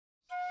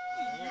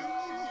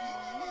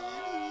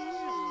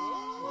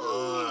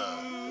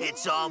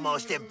It's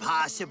almost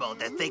impossible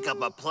to think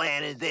up a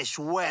plan in this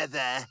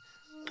weather.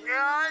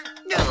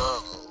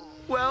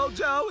 Well,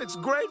 Joe, it's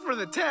great for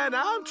the tan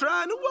I'm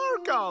trying to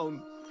work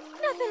on.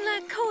 Nothing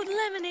like cold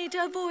lemonade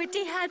to avoid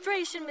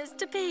dehydration,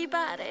 Mr.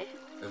 Peabody.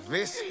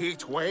 This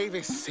heat wave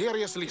is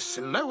seriously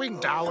slowing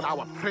down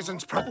our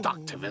prison's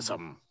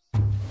productivism.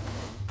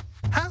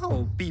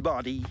 How,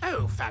 Peabody?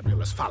 Oh,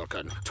 fabulous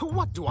Falcon, to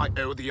what do I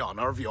owe the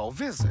honor of your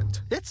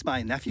visit? It's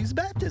my nephew's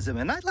baptism,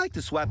 and I'd like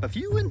to swap a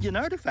few Indian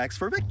artifacts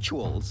for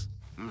victuals.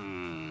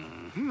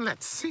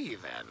 Let's see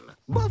then.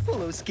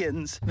 Buffalo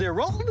skins.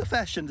 They're all the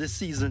fashion this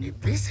season. In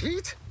this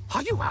heat?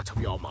 Are you out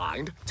of your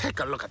mind? Take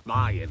a look at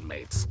my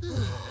inmates.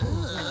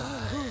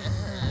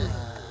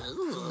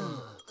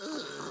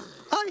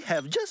 I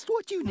have just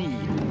what you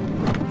need.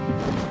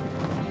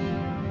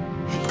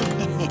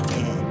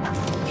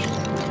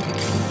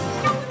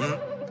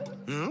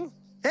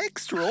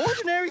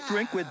 Extraordinary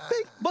drink with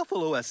big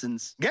buffalo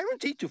essence.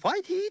 Guaranteed to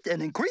fight heat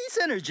and increase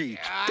energy.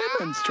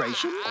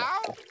 Demonstration.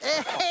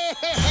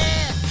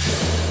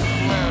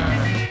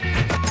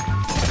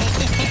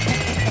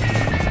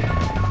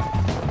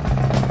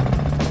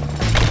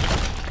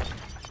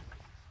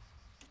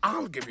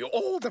 I'll give you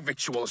all the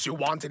victuals you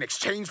want in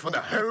exchange for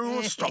the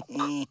whole stock.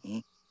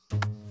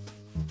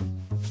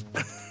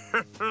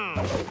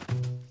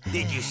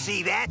 Did you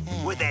see that?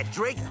 With that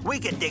drink, we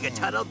can dig a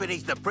tunnel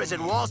beneath the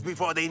prison walls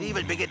before they'd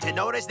even begin to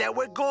notice that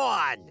we're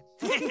gone.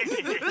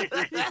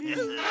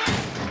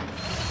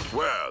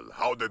 Well,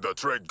 how did the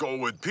trade go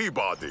with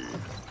Peabody?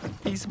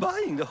 He's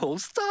buying the whole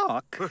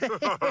stock.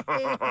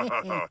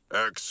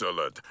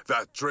 Excellent.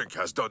 That drink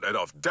has done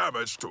enough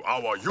damage to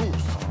our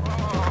youth.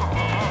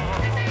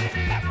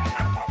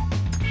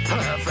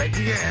 Perfect,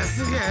 yes.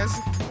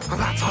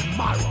 That's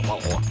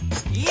admirable.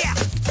 Yeah!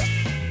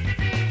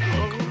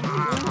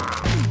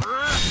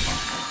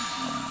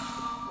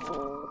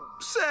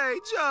 Say,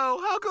 Joe,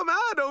 how come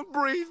I don't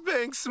breathe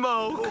pink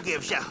smoke? Who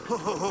gives a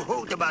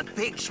hoot about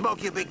pink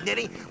smoke, you big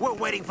nitty? We're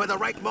waiting for the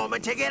right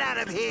moment to get out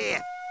of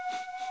here.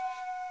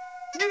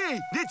 Hey,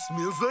 that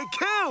smells like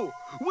cow.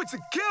 What's a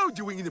cow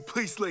doing in a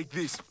place like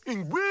this?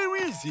 And where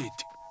is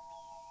it?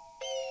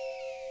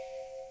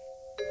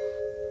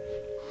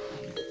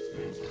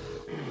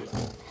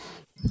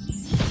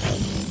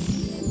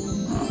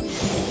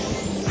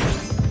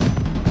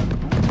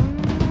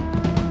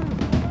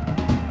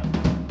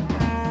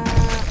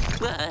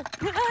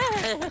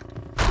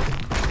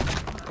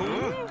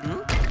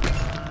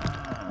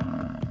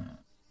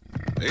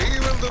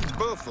 Even the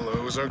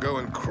buffaloes are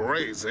going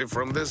crazy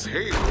from this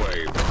heat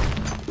wave.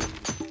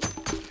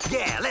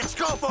 Yeah, let's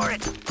go for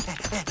it.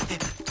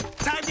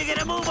 Time to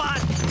get a move on.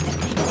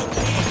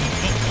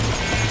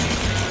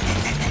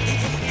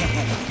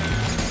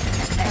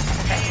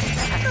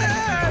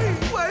 Hey,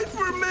 wait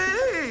for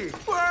me!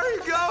 Where are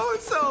you going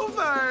so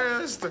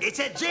fast? It's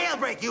a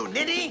jailbreak, you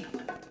nitty.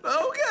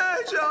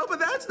 Okay, Joe, but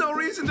that's no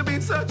reason to be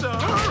in such a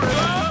hurry.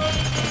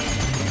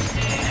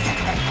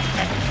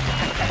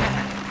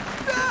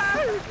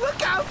 Hey, look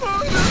out for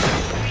me!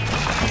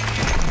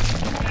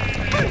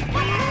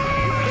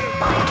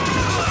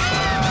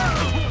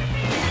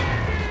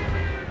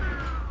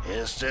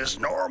 Is this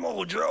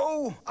normal,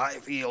 Joe? I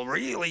feel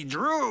really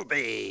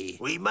droopy.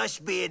 We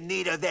must be in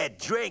need of that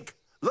drink.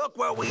 Look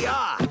where we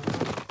are.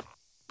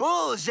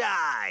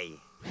 Bullseye.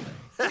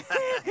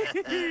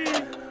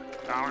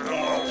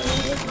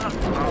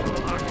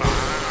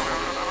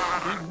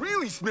 It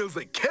really smells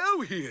like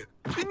cow here.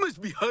 It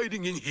must be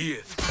hiding in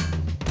here.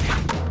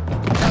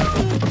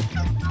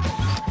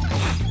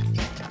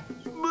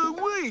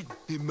 But wait,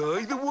 am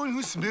I the one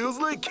who smells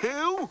like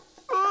cow?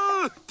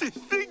 Oh, to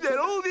think that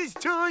all this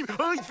time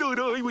I thought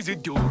I was a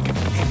dog.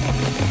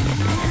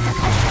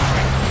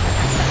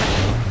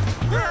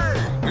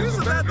 Hey,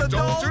 isn't that the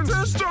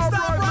Daltons? Stop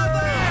right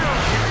there!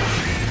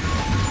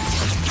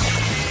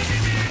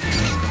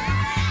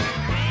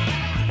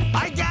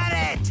 I got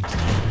it!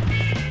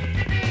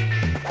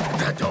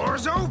 The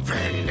door's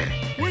open.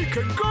 We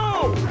can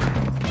go!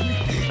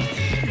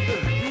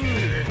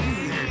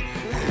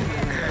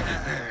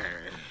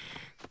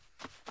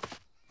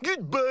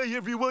 Goodbye,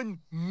 everyone.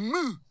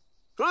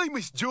 I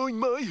must join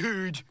my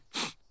herd.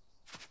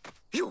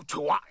 You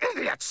two are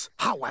idiots.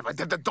 However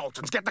did the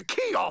Daltons get the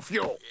key off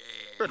you?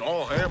 It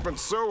all happened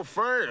so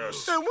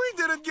fast. And we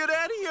didn't get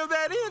any of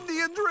that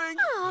Indian drink.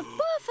 Oh,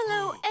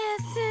 buffalo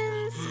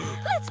essence.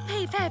 Let's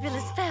pay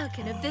Fabulous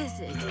Falcon a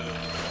visit.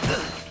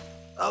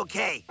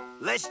 Okay,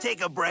 let's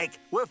take a break.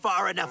 We're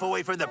far enough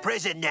away from the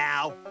prison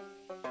now.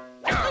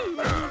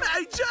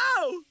 Hey,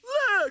 Joe,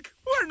 look,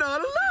 we're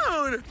not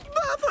alone.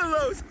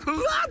 Buffaloes,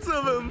 lots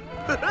of them.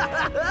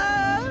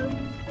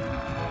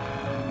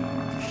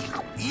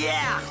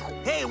 Yeah.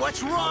 Hey,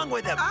 what's wrong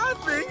with him? I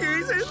think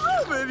he's in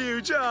love with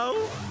you,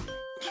 Joe.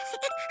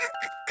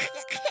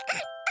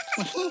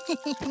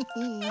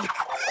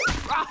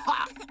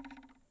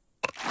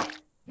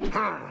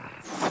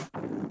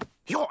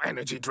 Your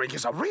energy drink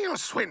is a real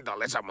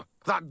swindleism.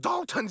 The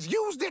Daltons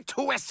used it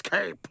to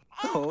escape.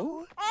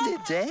 Oh, did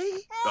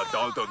they? The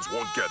Daltons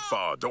won't get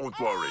far, don't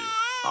worry.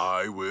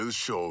 I will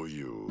show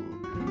you.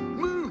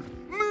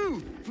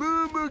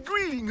 Well,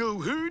 greeting,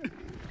 old herd.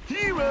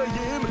 Here I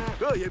am.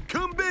 I have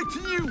come back to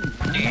you.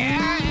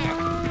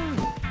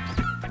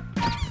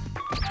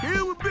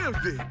 How about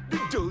that? The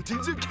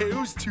Daltons are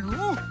cows, too?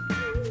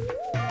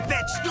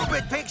 That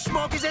stupid pink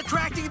smoke is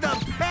attracting them!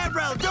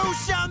 Emerald, do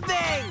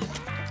something!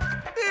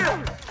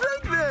 Here,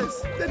 drink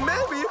this. Then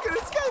maybe you can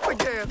escape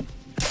again.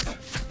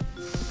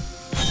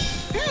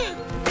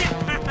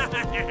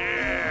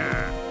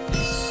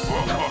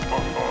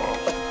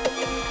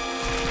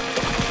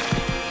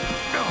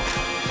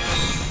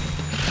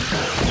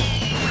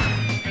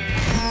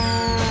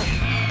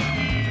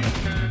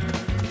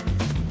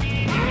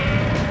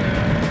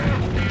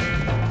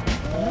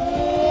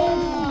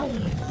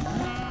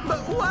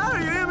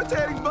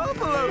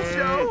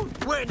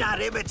 We're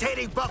not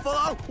imitating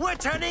buffalo. We're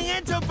turning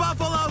into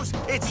buffaloes.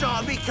 It's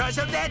all because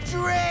of that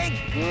drink.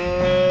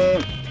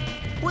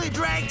 We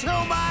drank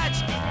too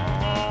much.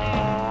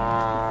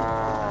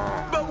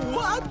 But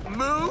what,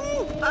 Moo?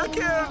 I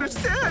can't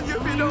understand you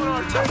if you don't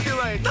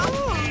articulate.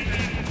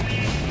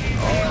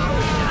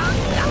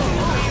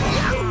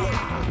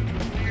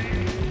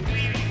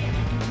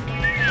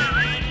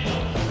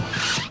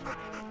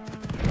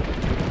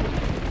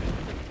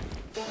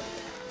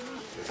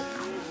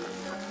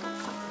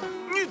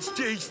 It's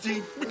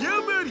tasty, but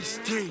how about a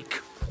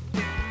steak?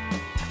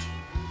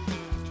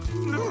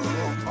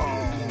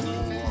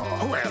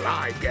 Well,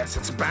 I guess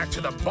it's back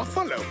to the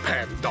buffalo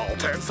pen,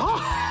 Daltons.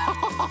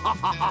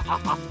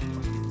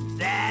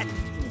 That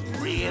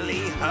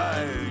really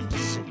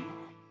hurts.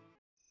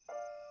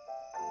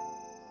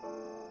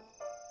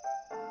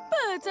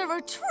 Birds are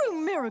a true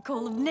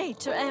miracle of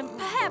nature, and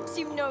perhaps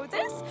you know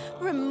this,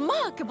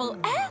 remarkable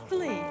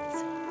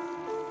athletes.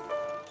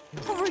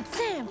 For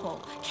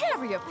example,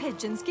 carrier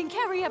pigeons can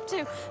carry up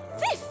to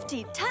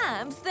 50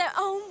 times their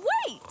own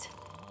weight.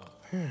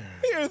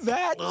 Hear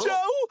that,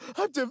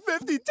 Joe? Up to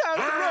 50 times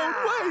their own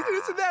weight.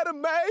 Isn't that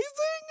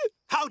amazing?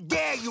 How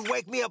dare you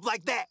wake me up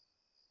like that?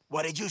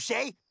 What did you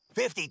say?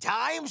 50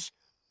 times?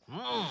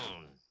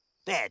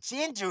 That's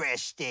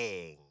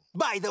interesting.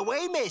 By the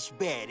way, Miss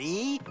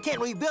Betty, can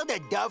we build a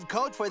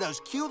dovecote for those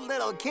cute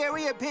little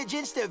carrier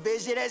pigeons to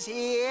visit us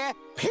here?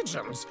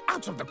 Pigeons?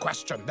 Out of the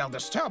question. They'll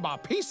disturb our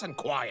peace and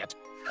quiet.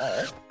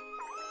 Oh?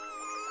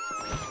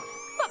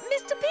 But,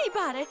 Mr.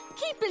 Peabody,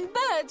 keeping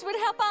birds would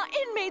help our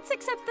inmates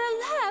accept their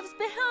lives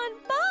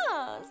behind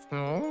bars.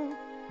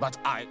 But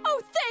I...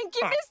 Oh, thank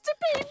you, Mr.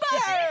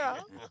 Peabody!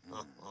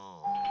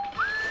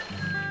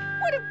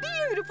 What a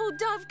beautiful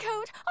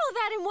dovecote. All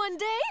that in one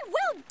day.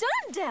 Well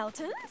done,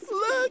 Daltons.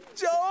 Look,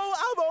 Joe,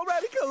 I've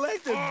already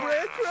collected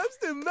breadcrumbs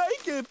to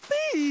make it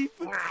beep.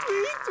 Tweet,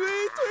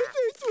 tweet, tweet,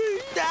 tweet,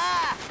 tweet.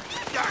 Ah!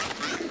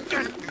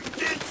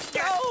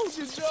 Told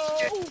you, Joe.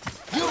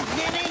 You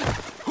ninny!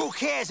 Who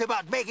cares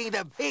about making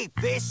them beep?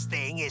 This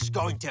thing is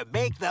going to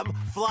make them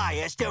fly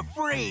us to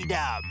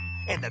freedom.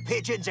 And the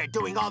pigeons are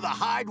doing all the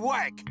hard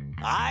work.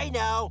 I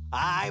know.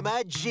 I'm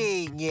a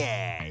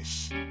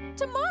genius.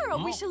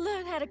 Tomorrow we shall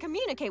learn how to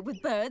communicate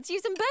with birds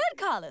using bird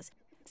collars.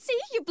 See,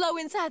 you blow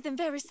inside them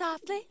very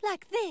softly,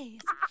 like this.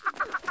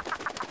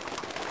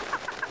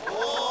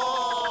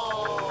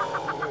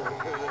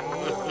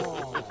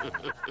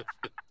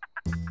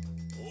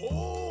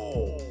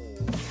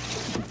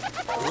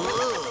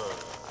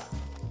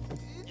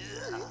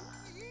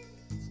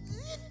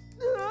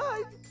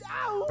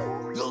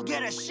 You'll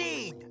get a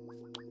seed.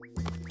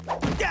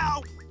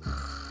 No!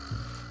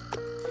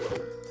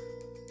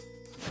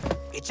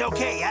 It's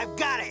okay, I've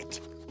got it.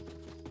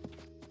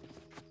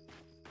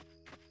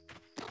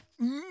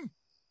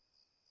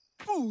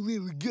 Poor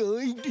little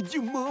guy, did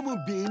your mom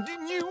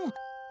abandon you?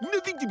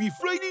 Nothing to be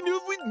frightened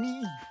of with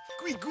me.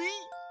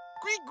 Quee-quee,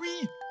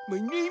 quee-quee, my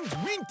name's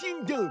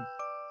Rin-Tin Dum.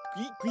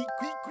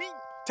 Quee-quee-quee-quee.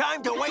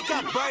 Time to wake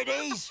up,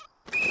 birdies.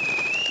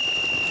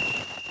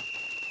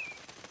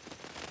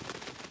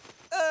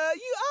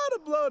 You ought to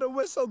blow the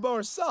whistle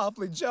more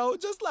softly, Joe,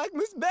 just like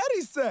Miss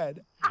Betty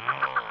said.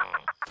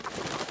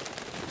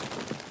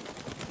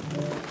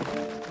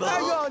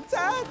 Hang on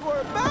tight,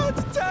 we're about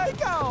to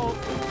take off.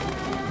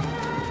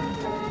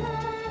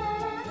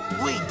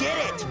 We did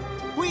it!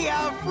 We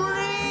are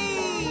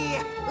free!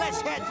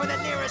 Let's head for the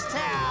nearest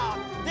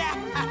town!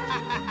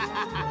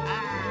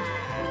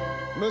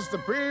 Mr.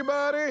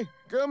 Peabody,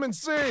 come and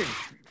see.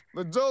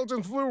 The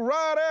Daltons flew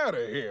right out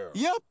of here.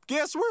 Yep,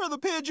 guess we're the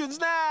pigeons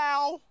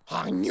now.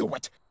 I knew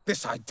it.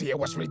 This idea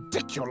was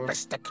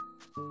ridiculistic.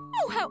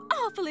 Oh, how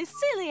awfully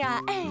silly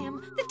I am.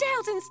 The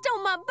Daltons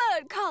stole my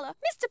bird collar.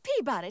 Mr.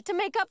 Peabody, to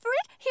make up for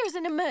it, here's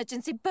an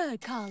emergency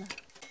bird collar.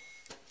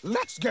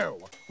 Let's go.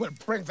 We'll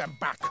bring them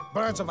back.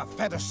 Birds of a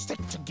feather stick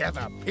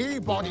together.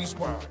 Peabody's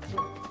word.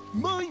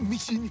 My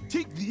mission,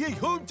 take the egg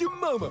home to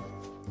Mama.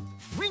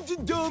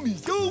 Rin-Tin Dum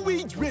is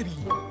always ready.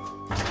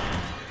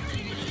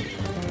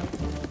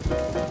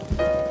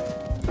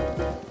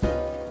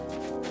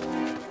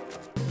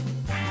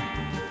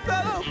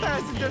 Fellow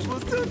passengers will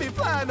soon be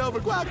flying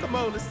over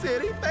Guacamole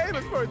City,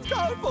 famous for its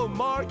colorful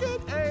market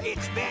and...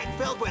 It's been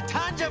filled with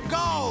tons of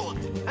gold!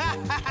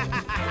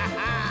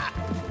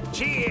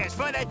 Cheers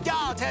for the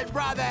Dalton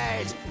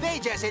brothers! They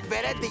just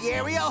invented the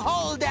aerial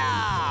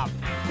hold-up!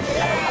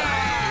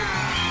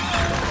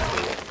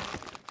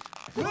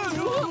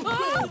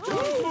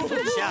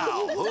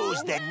 So,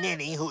 who's the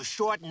ninny who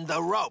shortened the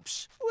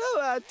ropes?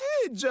 Well, I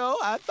did, Joe.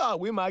 I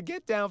thought we might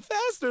get down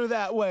faster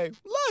that way.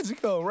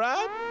 Logical,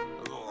 right?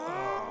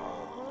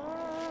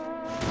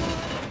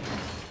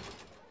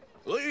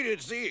 We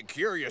did see a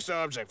curious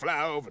object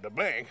fly over the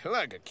bank,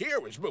 like a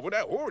carriage, but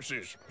without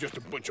horses, just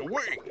a bunch of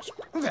wings.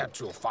 They're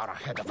too far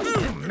ahead of us.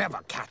 We'll never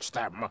catch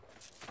them.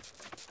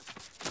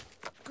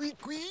 Squeak,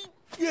 squeak.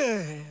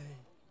 Yeah.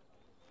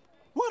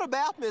 What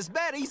about Miss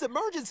Betty's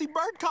emergency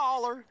bird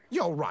caller?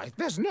 You're right.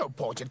 There's no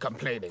point in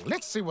complaining.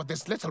 Let's see what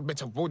this little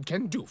bit of wood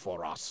can do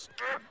for us.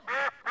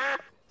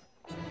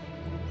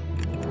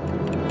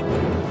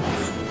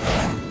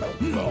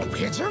 More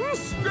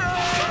pigeons?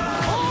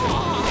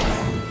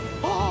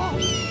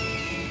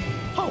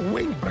 A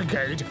wing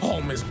brigade. Oh,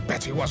 Miss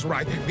Betty was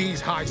right. These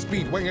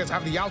high-speed wingers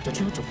have the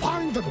altitude to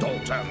find the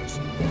Daltons.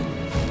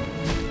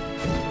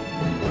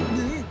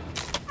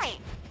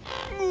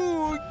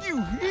 Oh,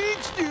 you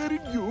hitched out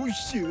of your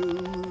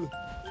shell.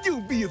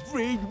 Don't be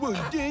afraid. One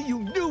day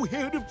you'll know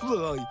how to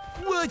fly.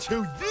 Watch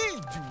how they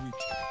do it.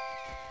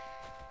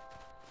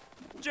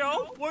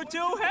 Joe, we're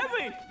too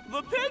heavy.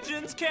 The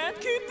pigeons can't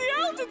keep the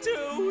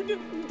altitude.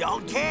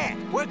 Don't care.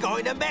 We're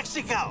going to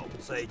Mexico.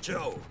 Say,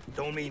 Joe,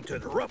 don't mean to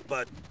interrupt,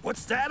 but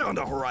what's that on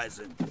the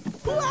horizon?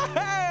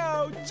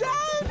 Wow!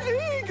 Giant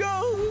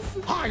eagles!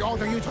 I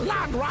order you to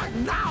land right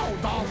now,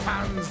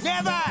 Daltons!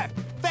 Never!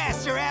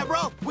 Faster,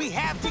 Admiral! We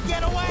have to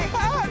get away!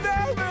 Hi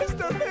there,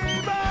 Mr.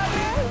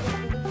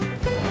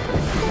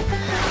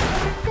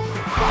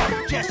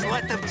 Peabody! Just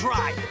let them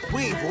try.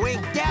 We've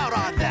winged out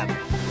on them.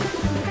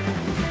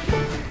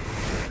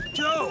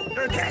 Joe,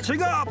 they're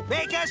catching up!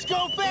 Make us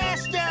go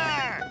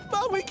faster!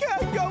 But we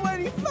can't go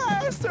any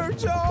faster,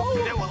 Joe!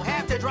 Then we'll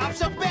have to drop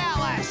some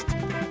ballast!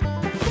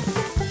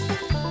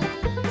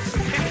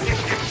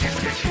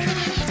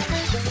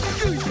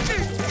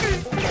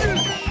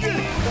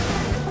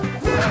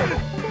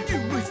 You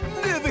must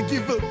never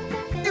give up.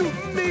 You'll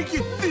make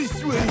it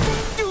this way.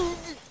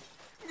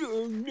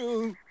 Oh,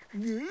 no.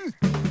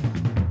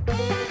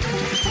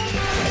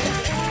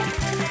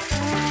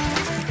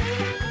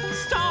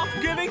 Stop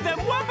giving them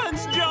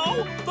weapons,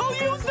 Joe! They'll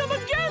use them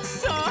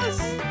against us!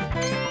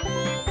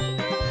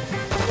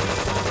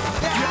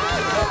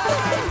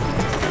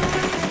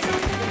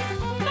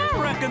 I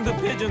reckon the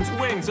pigeons'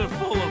 wings are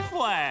full of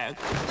flag.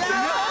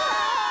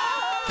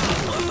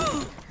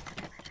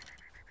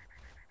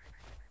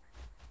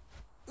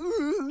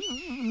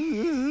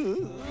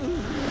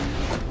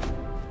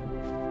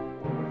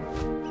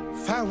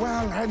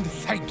 Farewell and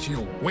thank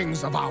you,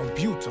 wings of our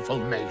beautiful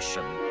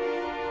nation.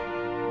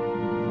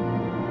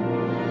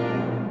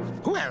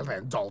 Well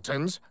then,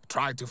 Daltons,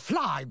 tried to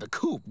fly the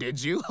coop,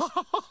 did you?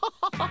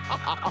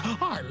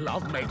 I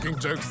love making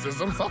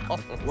jokesisms.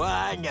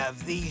 One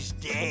of these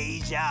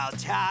days, I'll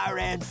tar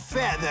and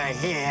feather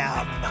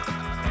him.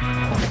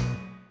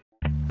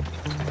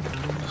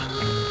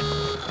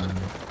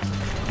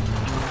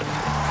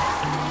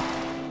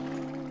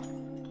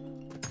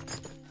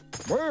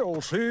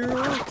 Mail's here.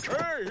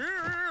 Hey,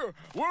 here!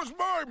 Where's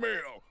my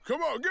mail?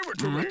 Come on, give it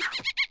to me.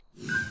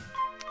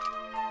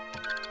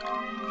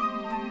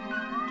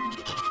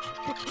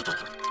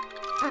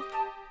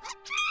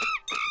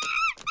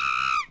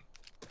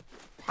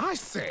 I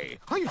say,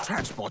 are you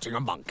transporting a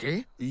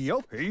monkey?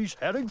 Yup, he's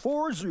heading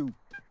for a zoo.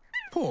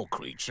 Poor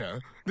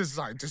creature,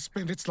 designed to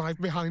spend its life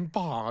behind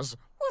bars.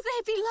 Will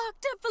they be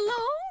locked up for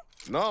long?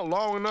 Not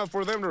long enough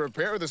for them to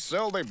repair the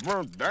cell they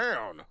burnt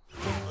down.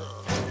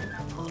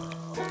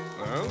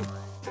 Well,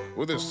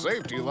 with this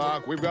safety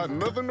lock, we've got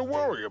nothing to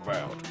worry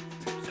about.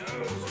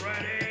 Soup's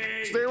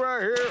ready. Stay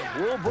right here.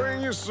 We'll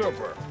bring you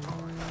supper.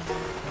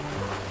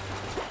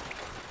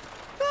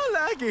 I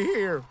like it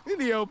here, in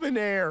the open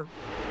air.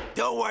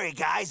 Don't worry,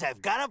 guys.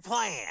 I've got a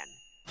plan.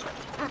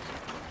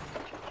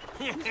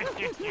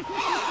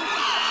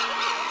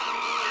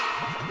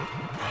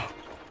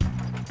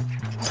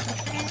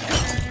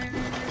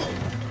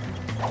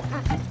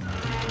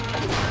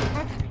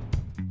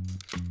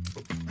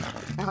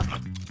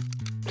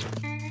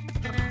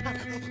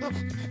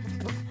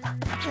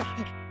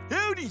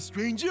 Howdy,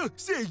 stranger.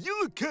 Say,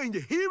 you look kinda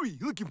hairy.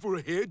 Looking for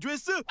a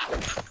hairdresser?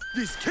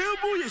 This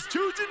cowboy has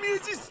chosen me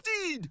as his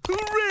steed.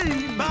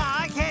 Hooray! Ma,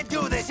 I can't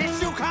do this. It's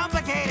too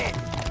complicated.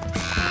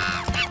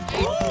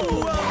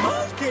 Ooh, a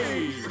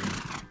monkey!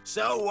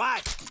 So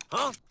what?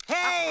 Huh?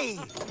 Hey!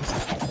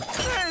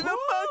 Hey, the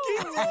monkey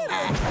did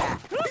it!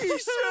 He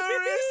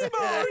sure is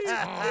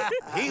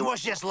smart! He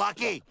was just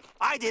lucky.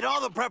 I did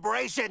all the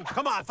preparation.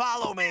 Come on,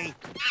 follow me.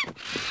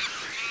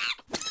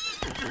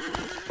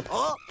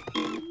 Oh,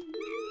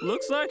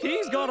 Looks like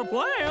he's got a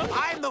plan.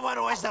 I'm the one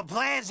who has the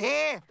plans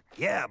here.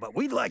 Yeah, but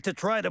we'd like to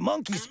try the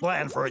monkey's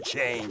plan for a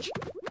change.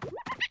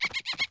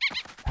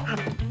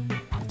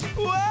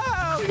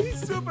 Wow,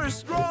 he's super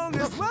strong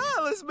as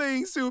well as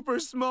being super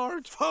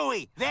smart.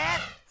 Phooey,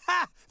 that?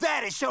 Ha!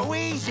 That is so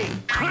easy.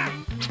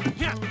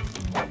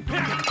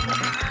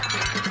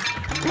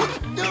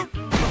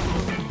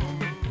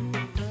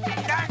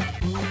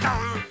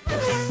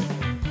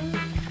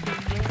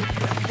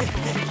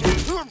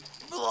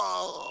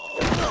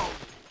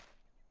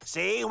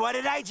 See, what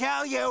did I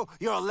tell you?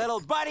 Your little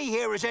buddy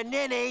here is a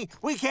ninny.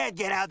 We can't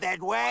get out that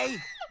way.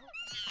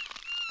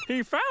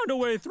 He found a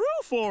way through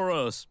for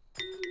us.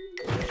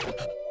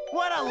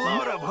 What a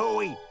load of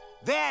hooey.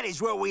 That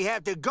is where we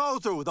have to go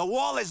through. The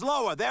wall is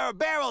lower. There are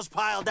barrels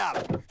piled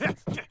up.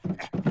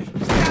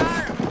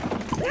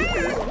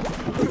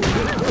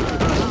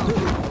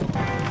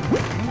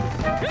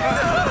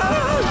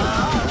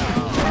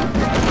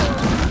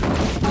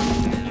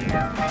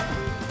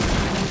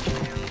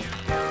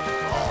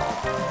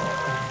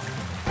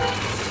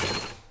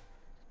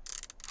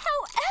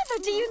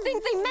 However, do you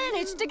think they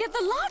managed to get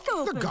the lock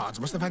open? The guards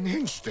must have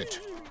unhinged it.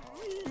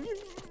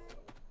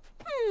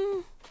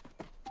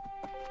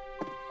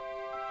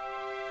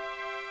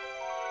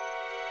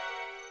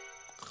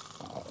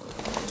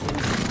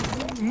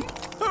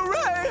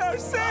 Hooray! Our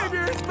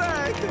savior's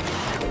back!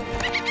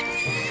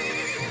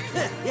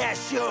 Yeah,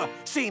 sure.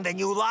 Seeing the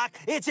new lock,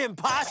 it's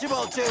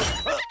impossible to...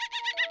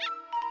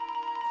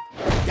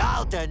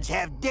 Daltons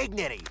have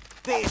dignity.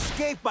 They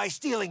escape by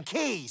stealing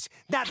keys,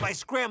 not by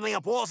scrambling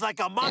up walls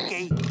like a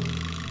monkey.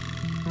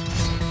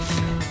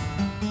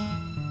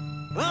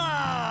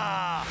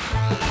 Ah!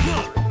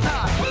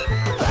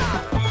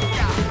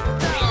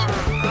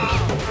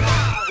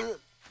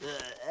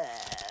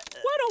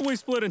 Why don't we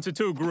split into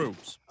two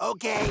groups?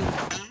 Okay.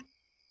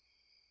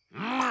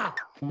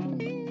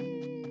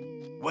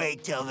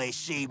 Wait till they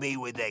see me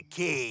with the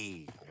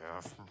key.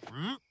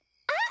 I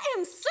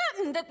am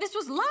certain that this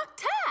was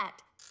locked tight.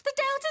 The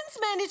Daltons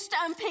managed to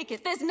unpick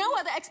it. There's no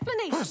other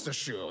explanation. Rest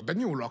assured, the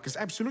new lock is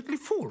absolutely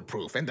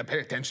foolproof, and the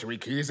penitentiary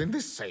key is in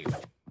this safe.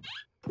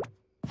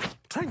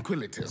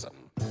 Tranquilitism.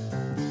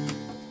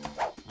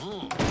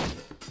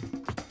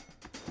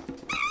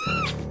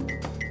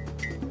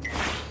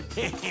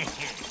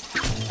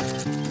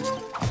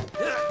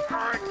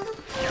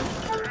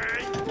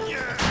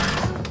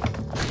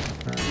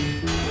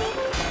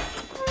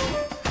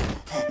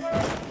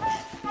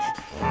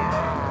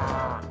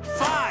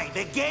 Fine,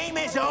 the game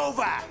is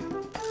over.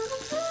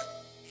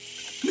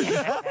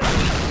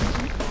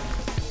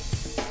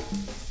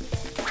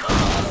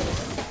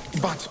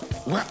 But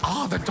where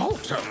are the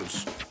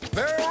Daltons?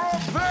 They're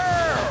up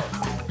there!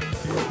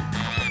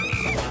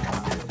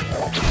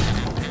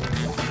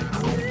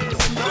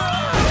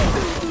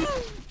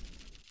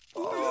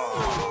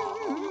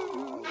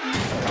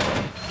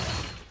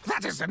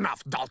 That is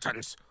enough,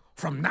 Daltons.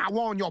 From now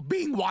on, you're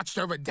being watched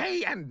over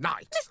day and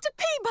night. Mr.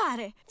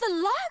 Peabody, the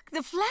lock,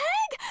 the flag?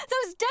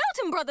 Those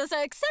Dalton brothers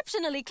are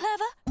exceptionally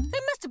clever. They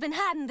must have been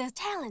hiding their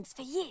talents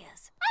for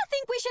years. I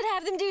think we should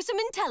have them do some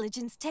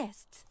intelligence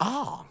tests.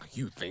 Ah,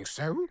 you think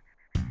so?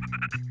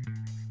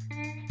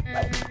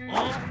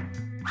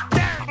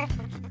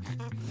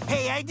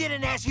 Hey, I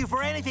didn't ask you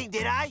for anything,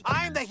 did I?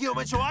 I'm the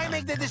human, so I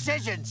make the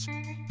decisions.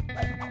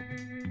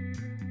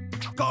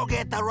 Go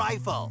get the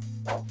rifle.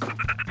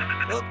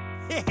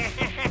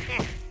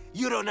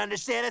 You don't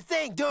understand a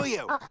thing, do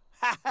you?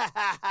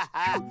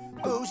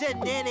 Who's a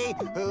ninny?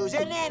 Who's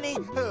a ninny?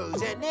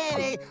 Who's a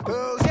ninny?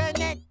 Who's a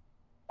ninny?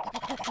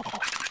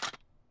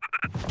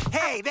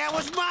 Hey, that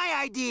was my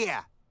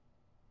idea!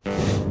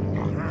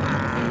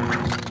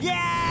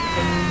 Yeah!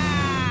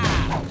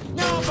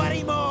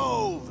 Nobody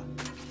move!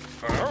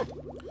 Huh?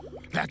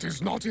 That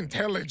is not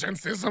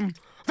intelligenceism.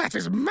 That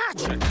is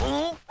magic.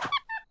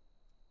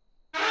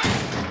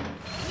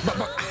 But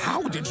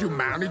how did you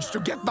manage to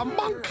get the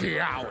monkey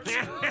out?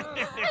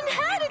 And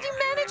how did you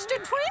manage to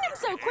train him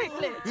so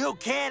quickly? You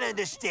can't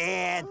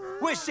understand.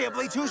 We're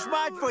simply too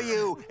smart for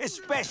you,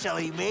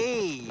 especially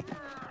me.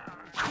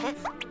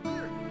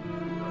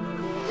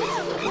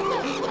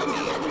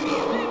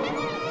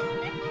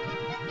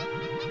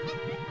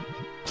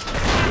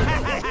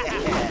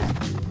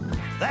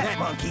 That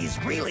monkey's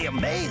really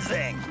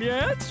amazing.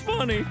 Yeah, it's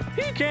funny.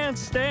 He can't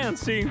stand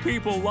seeing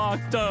people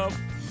locked up.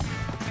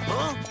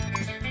 Huh?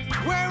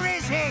 Where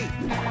is he?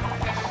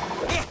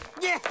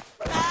 Yeah.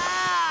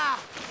 Ah!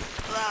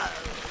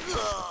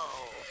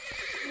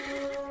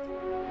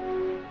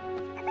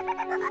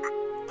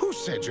 Who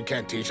said you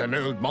can't teach an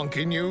old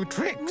monkey new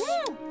tricks?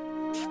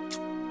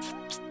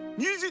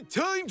 Is it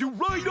time to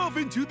ride off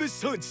into the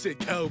sunset,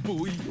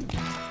 cowboy?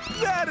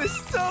 That is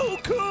so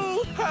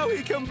cool! How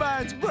he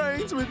combines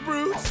brains with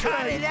brute strength.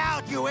 Cut it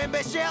out, you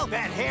imbecile!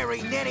 That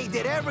hairy ninny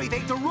did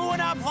everything to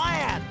ruin our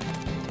plan!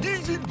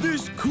 Isn't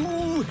this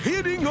cool,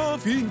 heading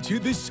off into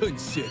the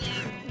sunset?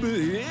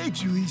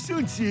 Actually,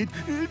 sunset,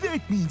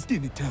 that means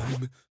dinner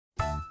time.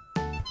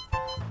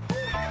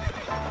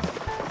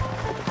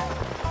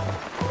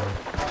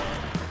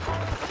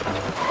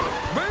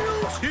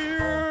 Mail's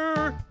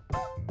here!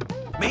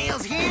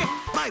 Mail's here?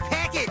 My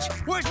package!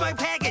 Where's my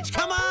package?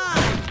 Come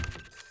on!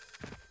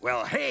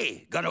 Well,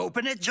 hey, gonna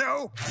open it,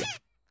 Joe?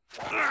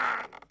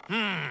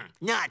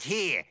 Not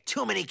here.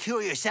 Too many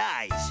curious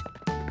eyes.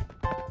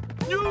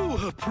 No,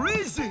 a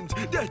present!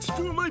 That's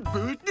for my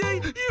birthday?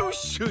 You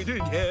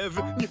shouldn't have.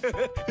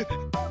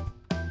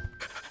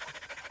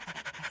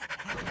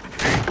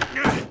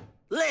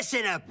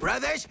 Listen up,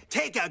 brothers.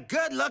 Take a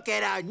good look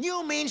at our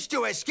new means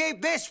to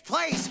escape this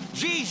place.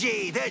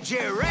 Gigi the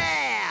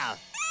giraffe.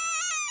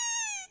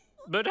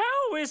 But how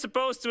are we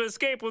supposed to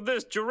escape with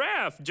this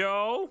giraffe,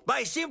 Joe?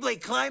 By simply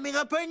climbing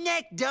up her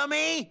neck,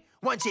 dummy.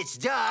 Once it's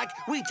dark,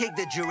 we take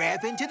the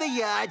giraffe into the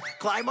yard,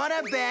 climb on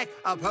her back,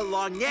 up her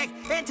long neck,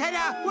 and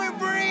ta-da, we're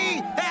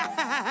free!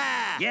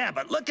 Yeah,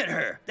 but look at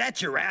her. That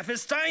giraffe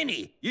is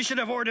tiny. You should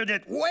have ordered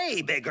it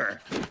way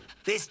bigger.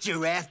 This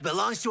giraffe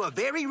belongs to a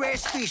very rare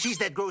species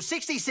that grows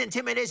 60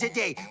 centimeters a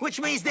day, which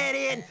means that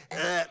in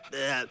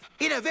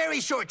a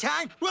very short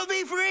time, we'll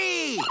be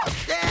free!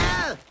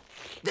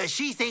 Does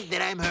she think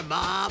that I'm her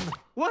mom?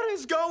 What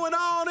is going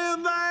on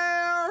in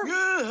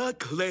there?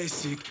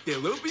 Classic.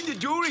 They'll open the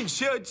door and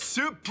shout,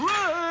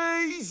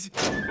 surprise!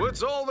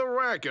 What's all the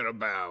racket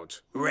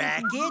about?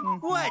 Racket?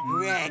 What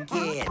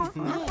racket?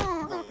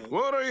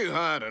 What are you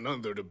hiding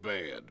under the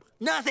bed?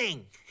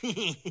 Nothing.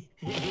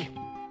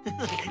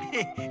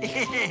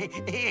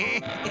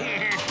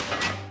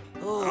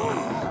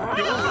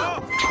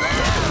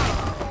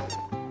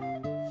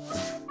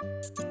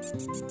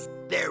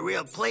 They're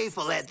real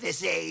playful at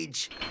this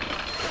age.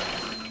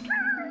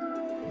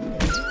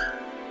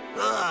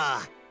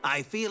 Ugh,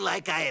 I feel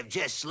like I have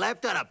just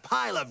slept on a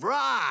pile of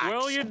rocks.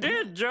 Well, you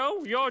did,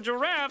 Joe. Your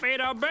giraffe ate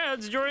our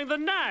beds during the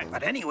night.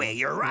 But anyway,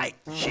 you're right.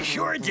 She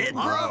sure did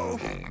grow.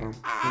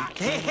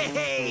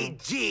 Hey,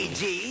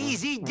 Gigi,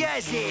 easy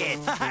does it.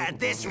 At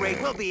this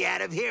rate, we'll be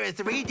out of here in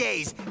 3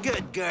 days.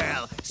 Good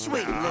girl.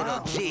 Sweet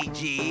little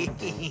Gigi.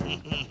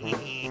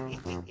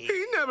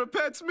 He never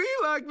pets me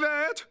like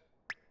that.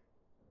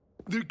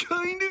 They're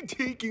kind of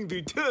taking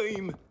their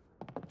time.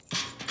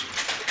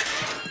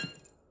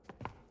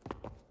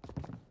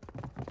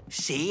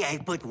 See, I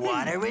put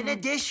water in a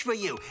dish for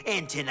you.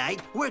 And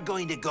tonight, we're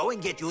going to go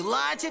and get you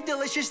lots of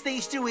delicious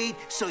things to eat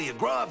so you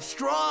grow up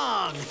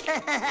strong.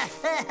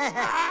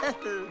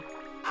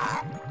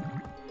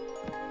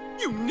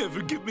 You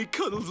never give me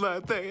cuddles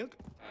like that.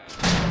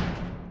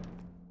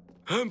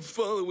 I'm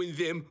following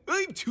them.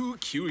 I'm too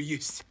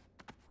curious.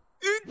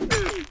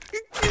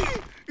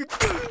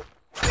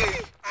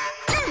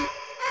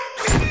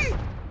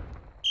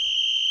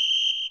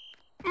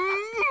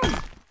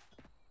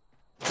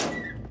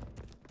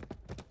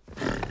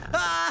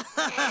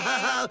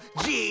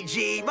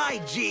 Gigi, my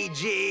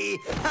Gigi.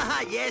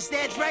 Yes,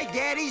 that's right,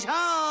 Daddy's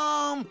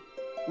home.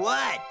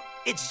 What?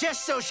 It's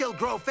just so she'll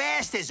grow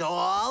fast is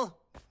all.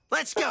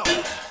 Let's go.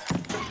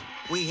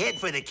 We head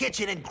for the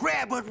kitchen and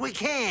grab what we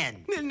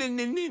can.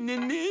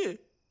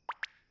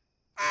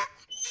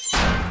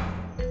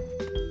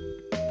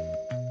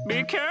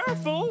 Be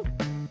careful.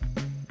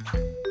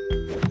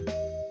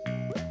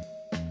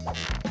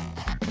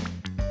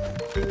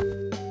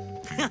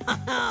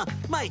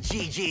 My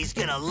Gigi's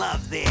gonna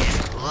love this.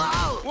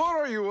 Whoa! What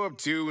are you up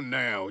to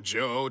now,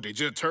 Joe? Did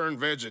you turn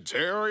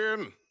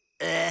vegetarian?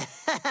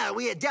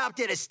 We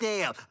adopted a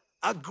snail.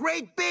 A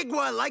great big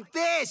one like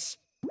this.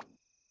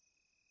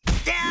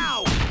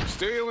 Ow!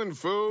 Stealing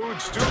food,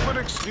 stupid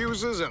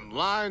excuses, and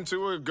lying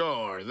to a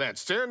guard.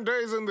 That's 10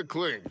 days in the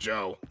clink,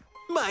 Joe.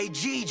 My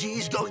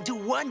Gigi's going to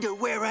wonder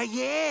where I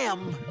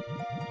am.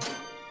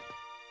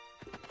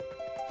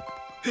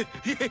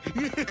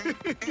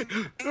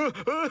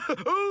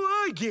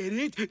 Oh, I get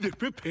it. They're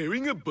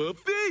preparing a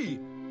buffet.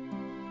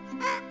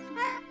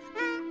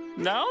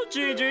 No,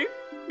 Gigi.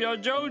 Your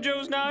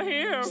JoJo's not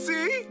here.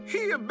 See?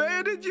 He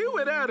abandoned you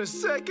without a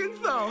second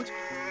thought.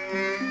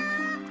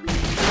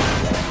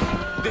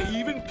 They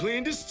even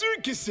planned a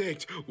circus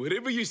act.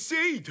 Whatever you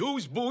say,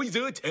 those boys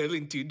are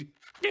talented.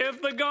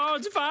 If the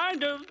guards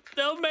find him,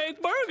 they'll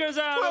make burgers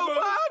out of him. Well,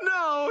 why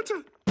not?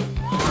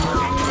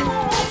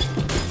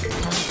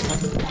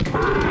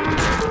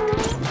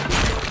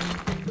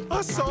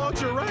 I saw a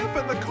giraffe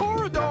in the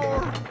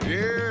corridor.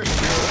 Yeah,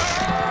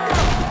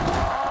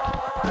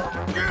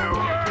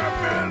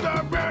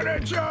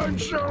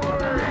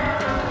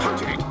 how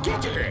did it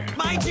get here?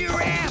 My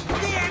giraffe!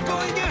 They are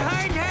going to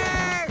hurt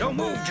her! Don't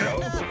move, Joe.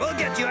 We'll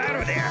get you out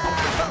of there.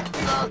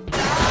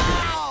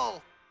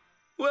 Oh,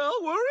 Well,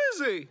 where is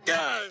he?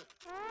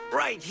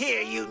 right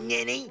here, you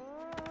ninny.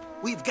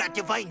 We've got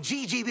to find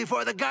Gigi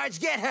before the guards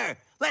get her.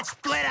 Let's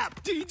split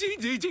up. Gigi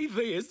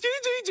this,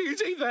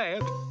 Gigi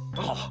that.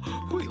 Oh,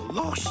 we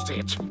lost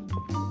it.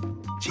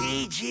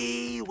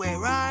 Gigi,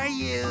 where are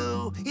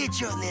you?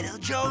 It's your little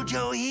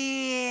JoJo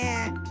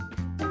here.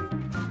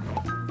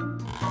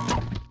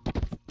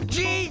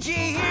 Gigi,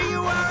 here you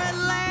are at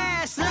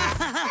last!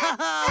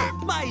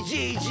 My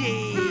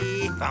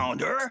Gigi!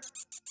 Found her?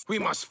 We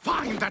must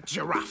find that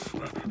giraffe.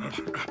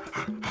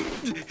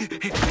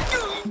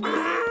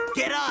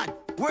 Get on!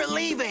 We're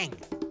leaving!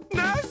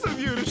 Nice of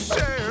you to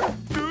share.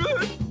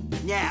 Good.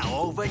 Now,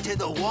 over to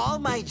the wall,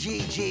 my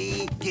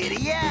Gigi.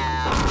 Giddy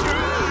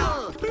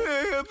up!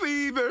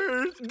 Happy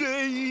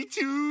birthday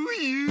to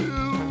you.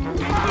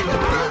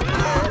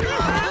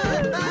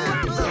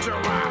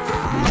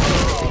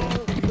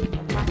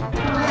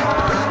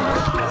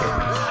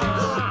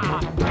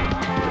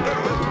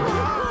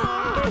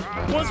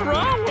 What's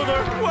wrong with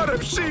her? What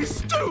if she's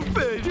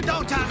stupid?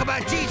 Don't talk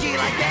about Gigi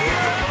like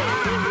that!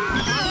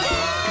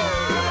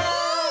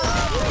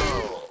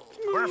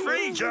 We're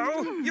free,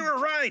 Joe. You were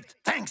right.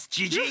 Thanks,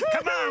 Gigi.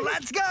 Come on,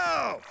 let's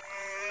go.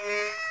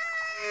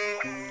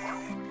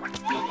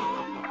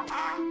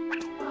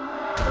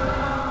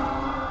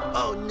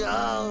 Oh,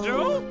 no.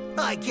 Joe?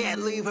 I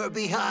can't leave her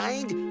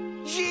behind.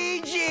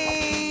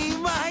 Gigi!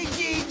 My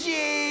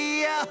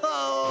Gigi!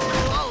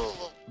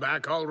 Oh!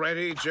 Back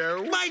already,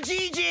 Joe? My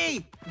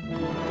Gigi!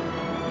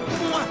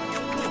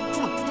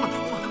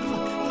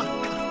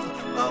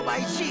 Oh, my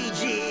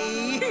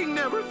Gigi! He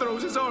never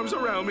throws his arms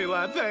around me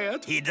like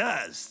that. He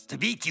does, to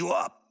beat you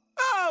up.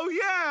 Oh,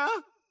 yeah.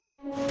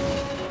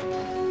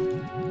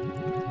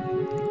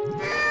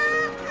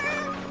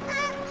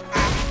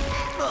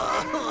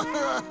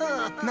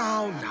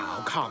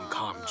 Now,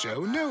 calm,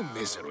 Joe. No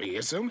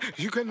miseryism.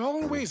 You can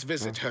always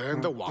visit her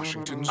in the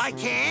Washington Zoo. I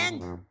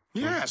can?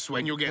 Yes,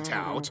 when you get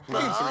out. In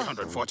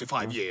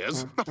 345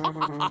 years. But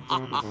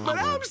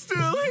I'm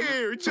still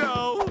here,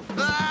 Joe.